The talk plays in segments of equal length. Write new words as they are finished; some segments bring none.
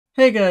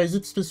Hey guys,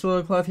 it's the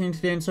Solar Cloth here, and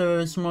today inside of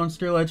this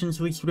Monster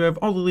Legends leaks video, I have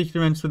all the leaked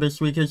events for this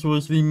week as well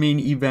as the main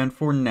event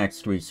for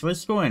next week. So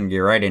let's go ahead and get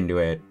right into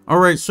it.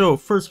 Alright, so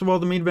first of all,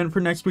 the main event for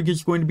next week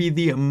is going to be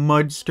the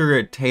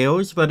Mudster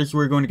Tails. That is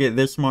where we're going to get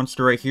this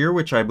monster right here,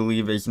 which I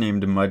believe is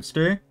named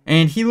Mudster.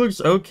 And he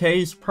looks okay.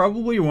 He's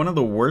probably one of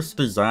the worst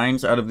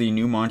designs out of the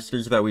new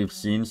monsters that we've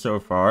seen so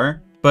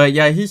far. But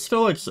yeah, he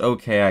still looks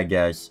okay, I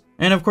guess.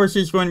 And of course,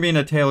 he's going to be in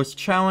a Tails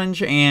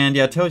Challenge, and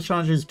yeah, Tails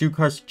Challenges do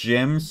cost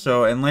gems,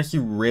 so unless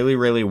you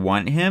really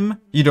want him,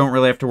 you don't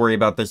really have to worry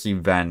about this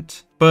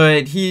event.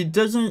 But he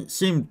doesn't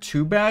seem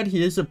too bad.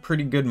 He is a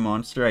pretty good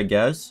monster, I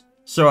guess.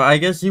 So I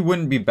guess he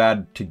wouldn't be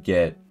bad to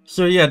get.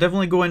 So yeah,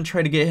 definitely go ahead and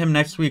try to get him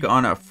next week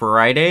on a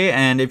Friday,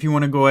 and if you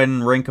want to go ahead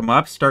and rank him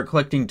up, start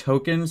collecting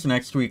tokens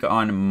next week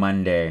on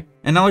Monday.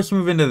 And now let's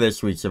move into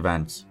this week's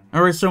events.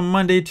 Alright, so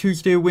Monday,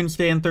 Tuesday,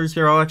 Wednesday, and Thursday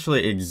are all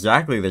actually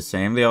exactly the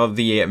same. They all have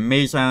the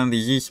Maze Island,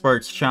 the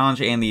Z-Sparks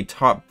Challenge, and the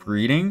Top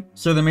Breeding.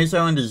 So the Maze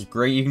Island is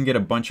great. You can get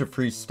a bunch of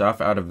free stuff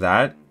out of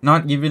that.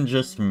 Not even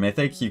just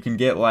mythics. You can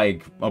get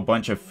like a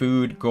bunch of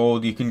food,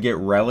 gold. You can get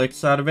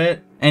relics out of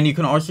it. And you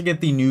can also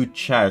get the new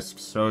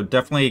chests, so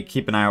definitely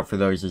keep an eye out for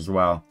those as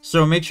well.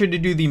 So make sure to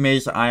do the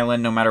Maze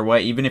Island no matter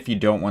what, even if you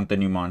don't want the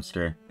new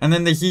monster. And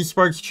then the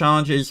Z-Sparks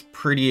Challenge is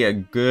pretty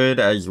good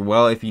as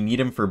well if you need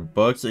him for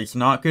books. It's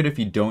not good if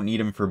you don't need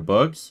him for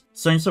books,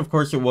 since of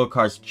course it will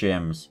cost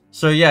gems.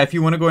 So yeah, if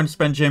you want to go and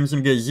spend gems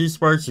and get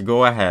Z-Sparks,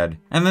 go ahead.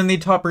 And then the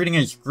top reading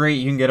is great.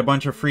 You can get a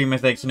bunch of free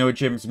mythics, no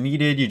gems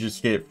needed, you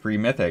just get free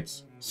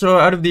mythics. So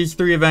out of these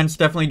three events,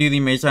 definitely do the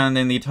Maze Island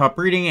and the top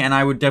reading, and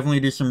I would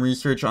definitely do some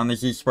research on the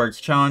Z-Sparks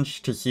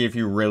Challenge to see if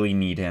you really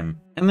need him.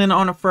 And then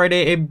on a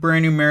Friday, a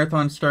brand new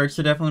marathon starts,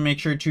 so definitely make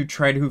sure to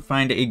try to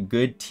find a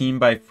good team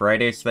by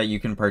Friday so that you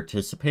can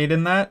participate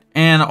in that.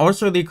 And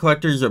also the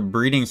Collector's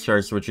Breeding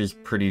starts, which is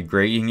pretty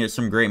great. You can get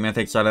some great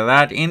mythics out of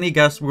that, and the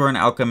Gustborn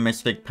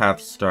Alchemistic Path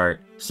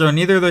start. So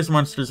neither of those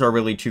monsters are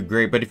really too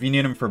great, but if you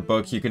need them for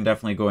books, you can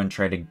definitely go and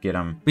try to get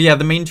them. But yeah,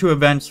 the main two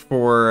events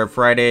for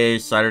Friday,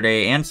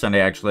 Saturday, and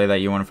Sunday actually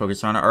that you want to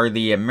focus on are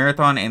the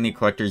Marathon and the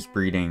Collector's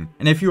Breeding.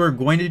 And if you are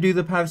going to do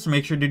the paths,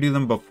 make sure to do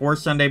them before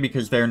Sunday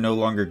because they're no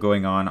longer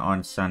going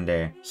on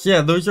Sunday. So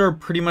yeah, those are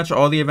pretty much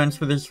all the events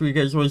for this week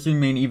as well as the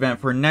main event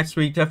for next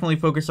week. Definitely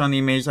focus on the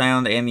Maze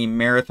Island and the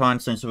Marathon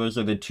since those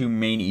are the two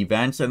main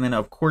events. And then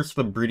of course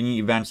the breeding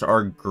events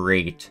are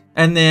great.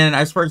 And then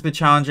as far as the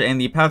challenge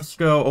and the paths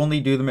go, only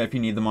do them if you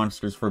need the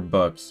monsters for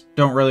books.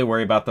 Don't really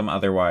worry about them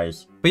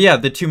otherwise. But yeah,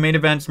 the two main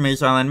events,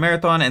 Maze Island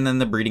Marathon, and then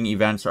the breeding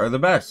events are the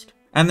best.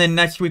 And then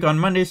next week on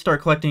Monday,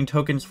 start collecting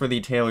tokens for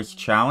the Tails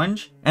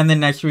Challenge. And then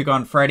next week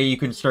on Friday, you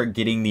can start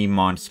getting the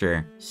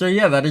monster. So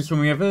yeah, that is what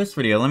we have for this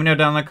video. Let me know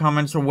down in the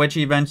comments which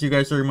events you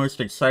guys are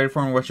most excited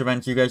for and which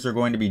events you guys are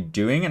going to be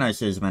doing. And I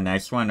see you in the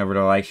next one. Over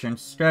to like, share, and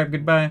subscribe.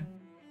 Goodbye.